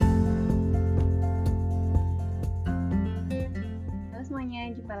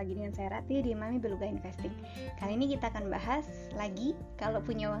jumpa lagi dengan saya Rati di Mami Beluga Investing. Kali ini kita akan bahas lagi, kalau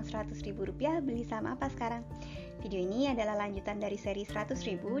punya uang Rp100.000 beli saham apa sekarang. Video ini adalah lanjutan dari seri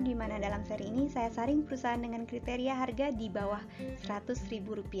Rp100.000, di mana dalam seri ini saya saring perusahaan dengan kriteria harga di bawah Rp100.000,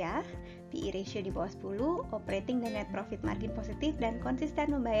 PE ratio di bawah 10, operating dan net profit margin positif, dan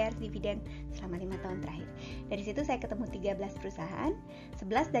konsisten membayar dividen selama 5 tahun terakhir. Dari situ saya ketemu 13 perusahaan.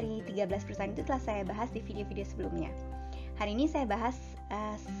 11 dari 13 perusahaan itu telah saya bahas di video-video sebelumnya. Hari ini saya bahas,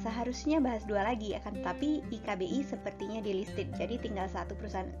 seharusnya bahas 2 lagi, akan tetapi IKBI sepertinya delisted, jadi tinggal 1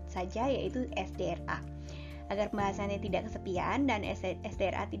 perusahaan saja, yaitu SDRA. Agar pembahasannya tidak kesepian dan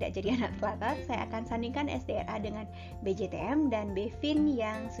SDRA tidak jadi anak telantar, saya akan sandingkan SDRA dengan BJTM dan BFIN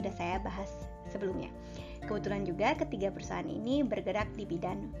yang sudah saya bahas sebelumnya. Kebetulan juga ketiga perusahaan ini bergerak di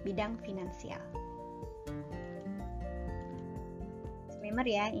bidang finansial. Disclaimer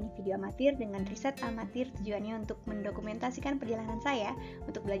ya, ini video amatir dengan riset amatir, tujuannya untuk mendokumentasikan perjalanan saya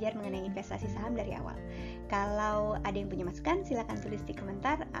untuk belajar mengenai investasi saham dari awal. Kalau ada yang punya masukan, silakan tulis di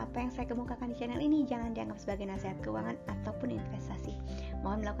komentar. Apa yang saya kemukakan di channel ini jangan dianggap sebagai nasihat keuangan ataupun investasi.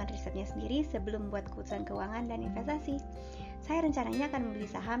 Mohon melakukan risetnya sendiri sebelum membuat keputusan keuangan dan investasi. Saya rencananya akan membeli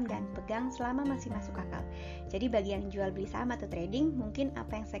saham dan pegang selama masih masuk akal. Jadi bagi yang jual beli saham atau trading, mungkin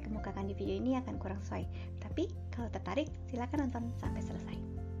apa yang saya kemukakan di video ini akan kurang sesuai. Tapi kalau tertarik, silakan nonton sampai selesai.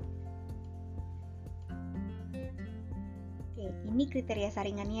 Oke, ini kriteria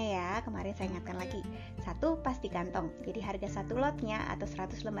saringannya ya, kemarin saya ingatkan lagi. 1, pasti kantong. Jadi harga 1 lotnya atau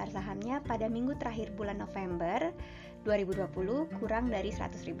 100 lembar sahamnya pada minggu terakhir bulan November 2020 kurang dari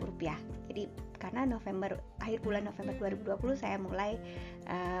Rp100.000. Jadi karena akhir bulan November 2020 saya mulai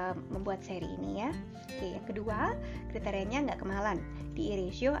membuat seri ini ya. Oke, yang kedua, kriterianya nggak kemahalan. PE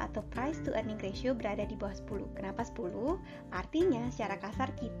ratio atau price to earning ratio berada di bawah 10. Kenapa 10? Artinya secara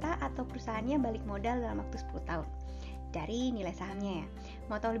kasar kita atau perusahaannya balik modal dalam waktu 10 tahun dari nilai sahamnya ya.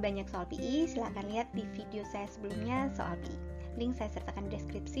 Mau tahu lebih banyak soal PE, silahkan lihat di video saya sebelumnya soal PE. Link saya sertakan di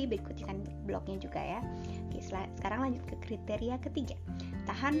deskripsi, berikutkan blognya juga ya. Oke, sekarang lanjut ke kriteria ketiga,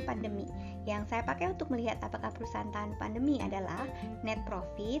 tahan pandemi. Yang saya pakai untuk melihat apakah perusahaan tahan pandemi adalah net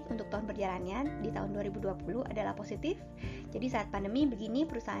profit untuk tahun perjalanannya di tahun 2020 adalah positif. Jadi saat pandemi begini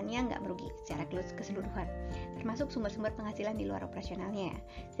perusahaannya nggak merugi secara keseluruhan, termasuk sumber-sumber penghasilan di luar operasionalnya ya.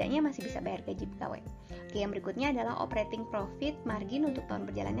 Setidaknya masih bisa bayar gaji pegawai. Oke, yang berikutnya adalah operating profit margin untuk tahun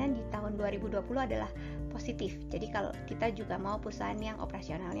perjalanan di tahun 2020 adalah positif. Jadi kalau kita juga mau perusahaan yang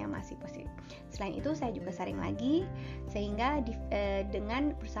operasionalnya masih positif. Selain itu saya juga saring lagi sehingga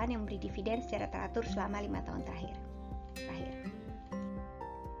dengan perusahaan yang memberi dividen secara teratur selama 5 tahun terakhir.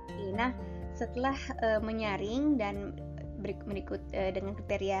 Nah, setelah menyaring dan berikut dengan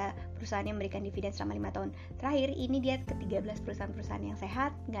kriteria perusahaan yang memberikan dividen selama 5 tahun terakhir, ini dia ke-13 perusahaan-perusahaan yang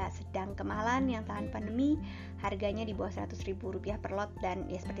sehat, nggak sedang kemahalan, yang tahan pandemi, harganya di bawah Rp100.000 per lot, dan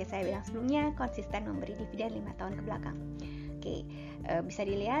ya seperti saya bilang sebelumnya, konsisten memberi dividen 5 tahun ke belakang. Oke, bisa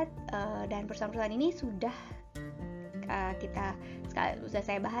dilihat dan perusahaan-perusahaan ini sudah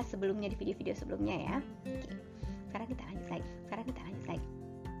saya bahas sebelumnya di video-video sebelumnya ya. Oke, sekarang kita lanjut lagi.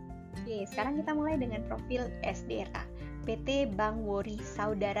 Oke, sekarang kita mulai dengan profil SDRA, PT Bank Wori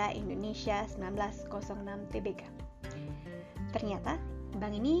Saudara Indonesia 1906 Tbk. Ternyata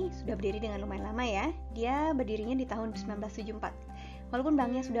bank ini sudah berdiri dengan lumayan lama ya. Dia berdirinya di tahun 1974. Walaupun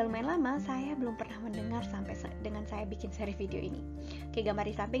banknya sudah lumayan lama, saya belum pernah mendengar sampai dengan saya bikin seri video ini. Oke, gambar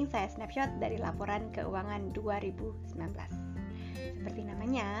di samping saya snapshot dari laporan keuangan 2019. Seperti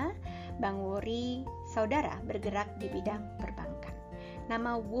namanya, Bank Wori Saudara bergerak di bidang perbankan.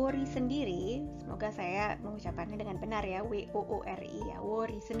 Nama Wori sendiri, semoga saya mengucapkannya dengan benar ya, WOORI ya.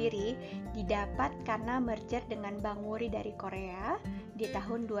 Wori sendiri didapat karena merger dengan Bank Wori dari Korea di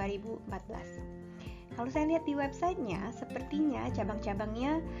tahun 2014. Kalau saya lihat di websitenya, sepertinya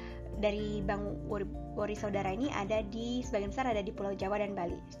cabang-cabangnya dari Bank Wori Saudara ini ada di sebagian besar ada di Pulau Jawa dan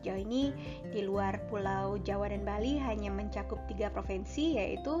Bali. Sejauh ini di luar Pulau Jawa dan Bali hanya mencakup 3 provinsi,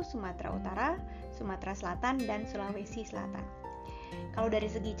 yaitu Sumatera Utara, Sumatera Selatan, dan Sulawesi Selatan. Kalau dari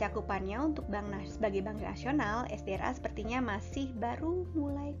segi cakupannya untuk sebagai bank nasional, SDRA sepertinya masih baru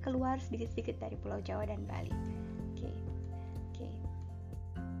mulai keluar sedikit-sedikit dari Pulau Jawa dan Bali. Oke.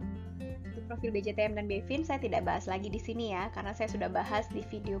 Untuk profil BJTM dan BFIN saya tidak bahas lagi di sini ya, karena saya sudah bahas di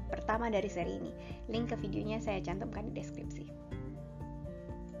video pertama dari seri ini. Link ke videonya saya cantumkan di deskripsi.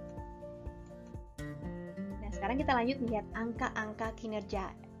 Nah, sekarang kita lanjut melihat angka-angka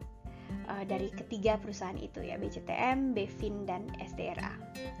kinerja dari ketiga perusahaan itu ya, BJTM, BFIN, dan SDRA.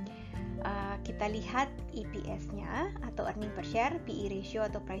 Kita lihat EPS-nya atau earning per share, PE ratio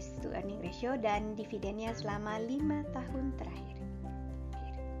atau price to earning ratio, dan dividennya selama 5 tahun terakhir.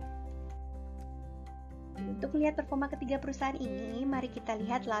 untuk melihat performa ketiga perusahaan ini, mari kita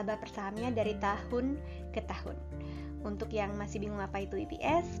lihat laba per sahamnya dari tahun ke tahun. Untuk yang masih bingung apa itu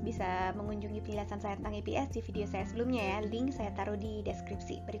EPS, bisa mengunjungi penjelasan saya tentang EPS di video saya sebelumnya ya. Link saya taruh di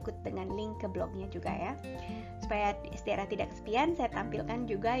deskripsi berikut dengan link ke blognya juga ya. Supaya STRA tidak kesepian, saya tampilkan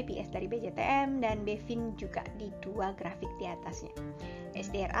juga EPS dari BJTM dan BEFIN juga di dua grafik di atasnya.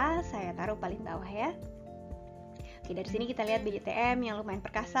 STRA saya taruh paling bawah ya. Oke, dari sini kita lihat BJTM yang lumayan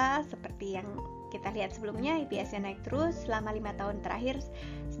perkasa seperti yang kita lihat sebelumnya, EPS-nya naik terus selama 5 tahun terakhir,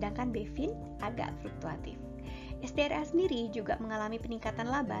 sedangkan BEFIN agak fluktuatif. STRA sendiri juga mengalami peningkatan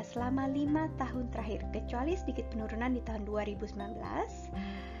laba selama 5 tahun terakhir, kecuali sedikit penurunan di tahun 2019.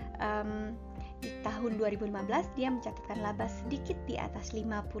 Di tahun 2015 dia mencatatkan laba sedikit di atas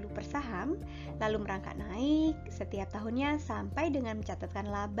 50 per saham, lalu merangkak naik setiap tahunnya sampai dengan mencatatkan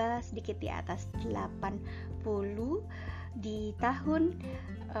laba sedikit di atas 80 di tahun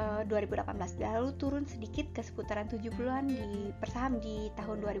 2018, lalu turun sedikit ke seputaran 70-an di per saham di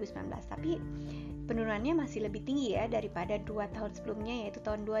tahun 2019. Tapi penurunannya masih lebih tinggi ya daripada 2 tahun sebelumnya, yaitu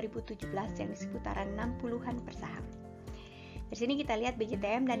tahun 2017 yang di seputaran 60-an per saham. Dari sini kita lihat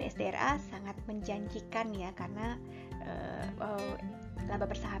BJTM dan STRA sangat menjanjikan ya, karena laba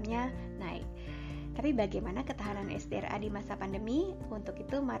per sahamnya naik. Tapi bagaimana ketahanan STRA di masa pandemi? Untuk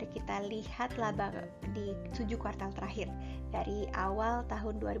itu mari kita lihat laba di 7 kuartal terakhir dari awal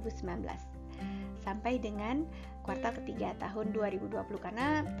tahun 2019 sampai dengan kuartal ketiga tahun 2020,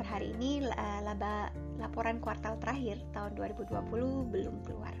 karena per hari ini laporan kuartal terakhir tahun 2020 belum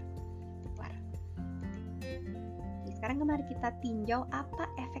keluar. Sekarang mari kita tinjau apa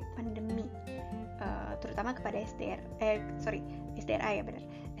efek pandemi terutama kepada STRA ya, benar,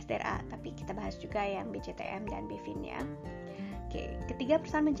 STRA, tapi kita bahas juga yang BJTM dan BEFIN ya. Oke, ketiga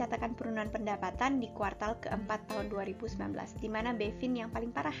perusahaan mencatatkan penurunan pendapatan di kuartal keempat tahun 2019, di mana BEFIN yang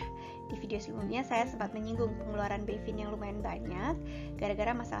paling parah. Di video sebelumnya saya sempat menyinggung pengeluaran BEFIN yang lumayan banyak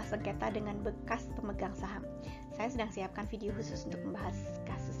gara-gara masalah sengketa dengan bekas pemegang saham. Saya sedang siapkan video khusus untuk membahas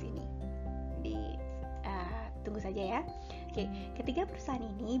kasus ini. Tunggu saja ya. Oke, ketiga perusahaan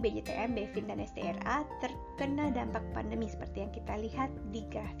ini, BJTM, BEFIN, dan STRA terkena dampak pandemi seperti yang kita lihat di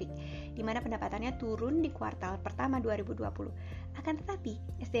grafik, di mana pendapatannya turun di kuartal pertama 2020. Akan tetapi,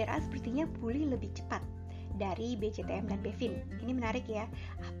 STRA sepertinya pulih lebih cepat dari BJTM dan BEFIN. Ini menarik ya.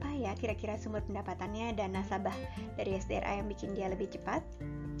 Apa ya kira-kira sumber pendapatannya dan nasabah dari STRA yang bikin dia lebih cepat?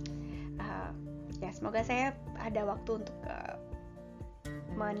 Ya, semoga saya ada waktu untuk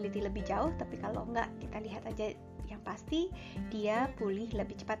meneliti lebih jauh, tapi kalau enggak, kita lihat aja. Yang pasti dia pulih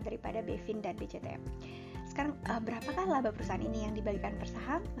lebih cepat daripada BEFIN dan BJTM. Sekarang berapakah laba perusahaan ini yang dibagikan per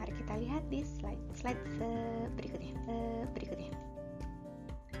saham? Mari kita lihat di slide berikutnya.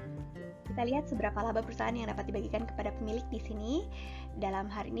 Kita lihat seberapa laba perusahaan yang dapat dibagikan kepada pemilik di sini. Dalam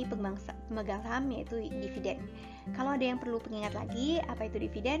hari ini pemegang saham, yaitu dividen. Kalau ada yang perlu pengingat lagi apa itu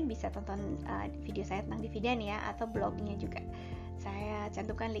dividen, bisa tonton video saya tentang dividen ya, atau blognya juga. Saya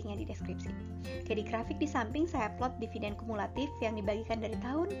cantumkan linknya di deskripsi. Oke, di grafik di samping saya plot dividen kumulatif yang dibagikan dari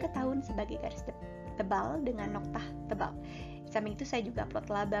tahun ke tahun sebagai garis tebal dengan noktah tebal. Di samping itu saya juga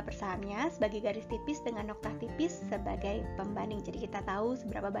plot laba per sahamnya sebagai garis tipis dengan noktah tipis sebagai pembanding. Jadi kita tahu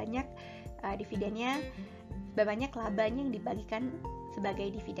seberapa banyak dividennya, seberapa banyak labanya yang dibagikan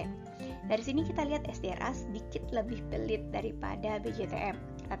sebagai dividen. Dari sini kita lihat STRA sedikit lebih pelit daripada BJTM.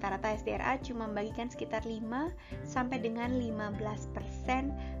 Rata-rata STRA cuma membagikan sekitar 5 sampai dengan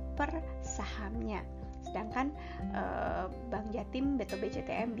 15% per sahamnya. Sedangkan Bank Jatim atau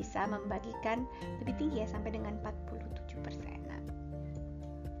BJTM bisa membagikan lebih tinggi ya, sampai dengan 47%.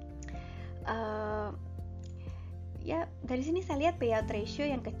 Ya, dari sini saya lihat payout ratio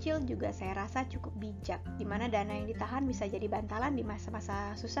yang kecil juga saya rasa cukup bijak, di mana dana yang ditahan bisa jadi bantalan di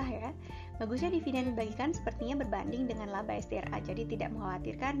masa-masa susah ya. Bagusnya dividen dibagikan sepertinya berbanding dengan laba STRA, jadi tidak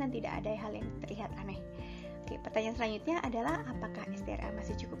mengkhawatirkan dan tidak ada hal yang terlihat aneh. Oke, pertanyaan selanjutnya adalah apakah STRA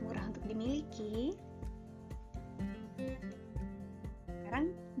masih cukup murah untuk dimiliki?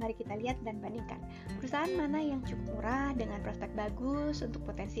 Sekarang mari kita lihat dan bandingkan perusahaan mana yang cukup murah dengan prospek bagus untuk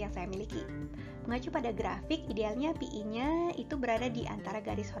potensi yang saya miliki. Mengacu pada grafik, idealnya PI-nya itu berada di antara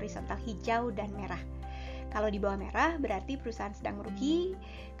garis horizontal hijau dan merah. Kalau di bawah merah berarti perusahaan sedang merugi.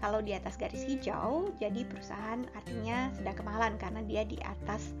 Kalau di atas garis hijau, jadi perusahaan artinya sedang kemahalan karena dia di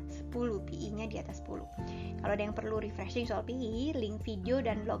atas 10, PI-nya di atas 10. Kalau ada yang perlu refreshing soal PI, link video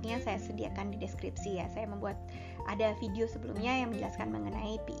dan blognya saya sediakan di deskripsi ya. Saya ada video sebelumnya yang menjelaskan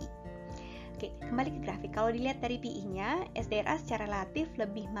mengenai PI. Oke, kembali ke grafik. Kalau dilihat dari PI-nya, STRA secara relatif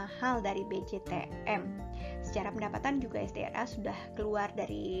lebih mahal dari BJTM. Secara pendapatan juga STRA sudah keluar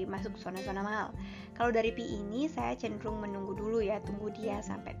dari masuk zona-zona mahal. Kalau dari PI ini saya cenderung menunggu dulu ya, tunggu dia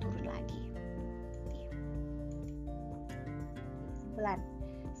sampai turun lagi. bulan.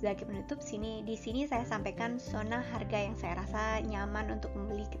 Sebagai penutup, di sini saya sampaikan zona harga yang saya rasa nyaman untuk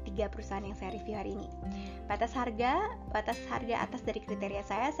membeli ketiga perusahaan yang saya review hari ini. Batas harga atas dari kriteria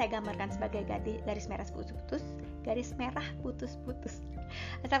saya gambarkan sebagai garis merah putus-putus.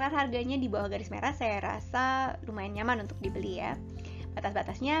 Asalkan harganya di bawah garis merah, saya rasa lumayan nyaman untuk dibeli ya.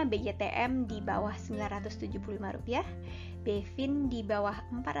 Batas-batasnya BJTM di bawah Rp975, BEFIN di bawah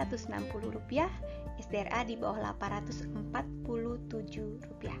Rp460, SDRA di bawah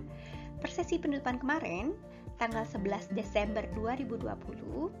Rp847. Per sesi penutupan kemarin, tanggal 11 Desember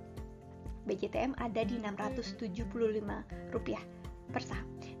 2020, BJTM ada di Rp675 per saham,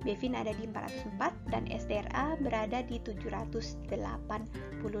 BEFIN ada di 404 dan SDRA berada di 785.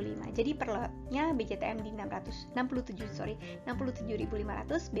 Jadi per lotnya BJTM di 67.500,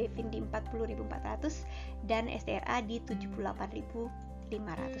 BEFIN di 40.400 dan SDRA di 78.500.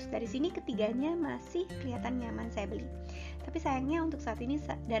 Dari sini ketiganya masih kelihatan nyaman saya beli. Tapi sayangnya untuk saat ini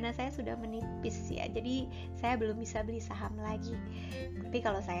dana saya sudah menipis ya. Jadi saya belum bisa beli saham lagi. Tapi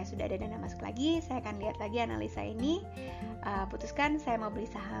kalau saya sudah ada dana masuk lagi, saya akan lihat lagi analisa ini, putuskan saya mau beli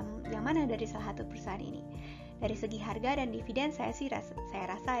saham yang mana dari salah satu perusahaan ini. Dari segi harga dan dividen saya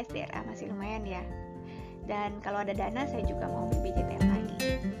rasa SDRA masih lumayan ya. Dan kalau ada dana saya juga mau beli BJTM lagi.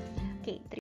 Oke,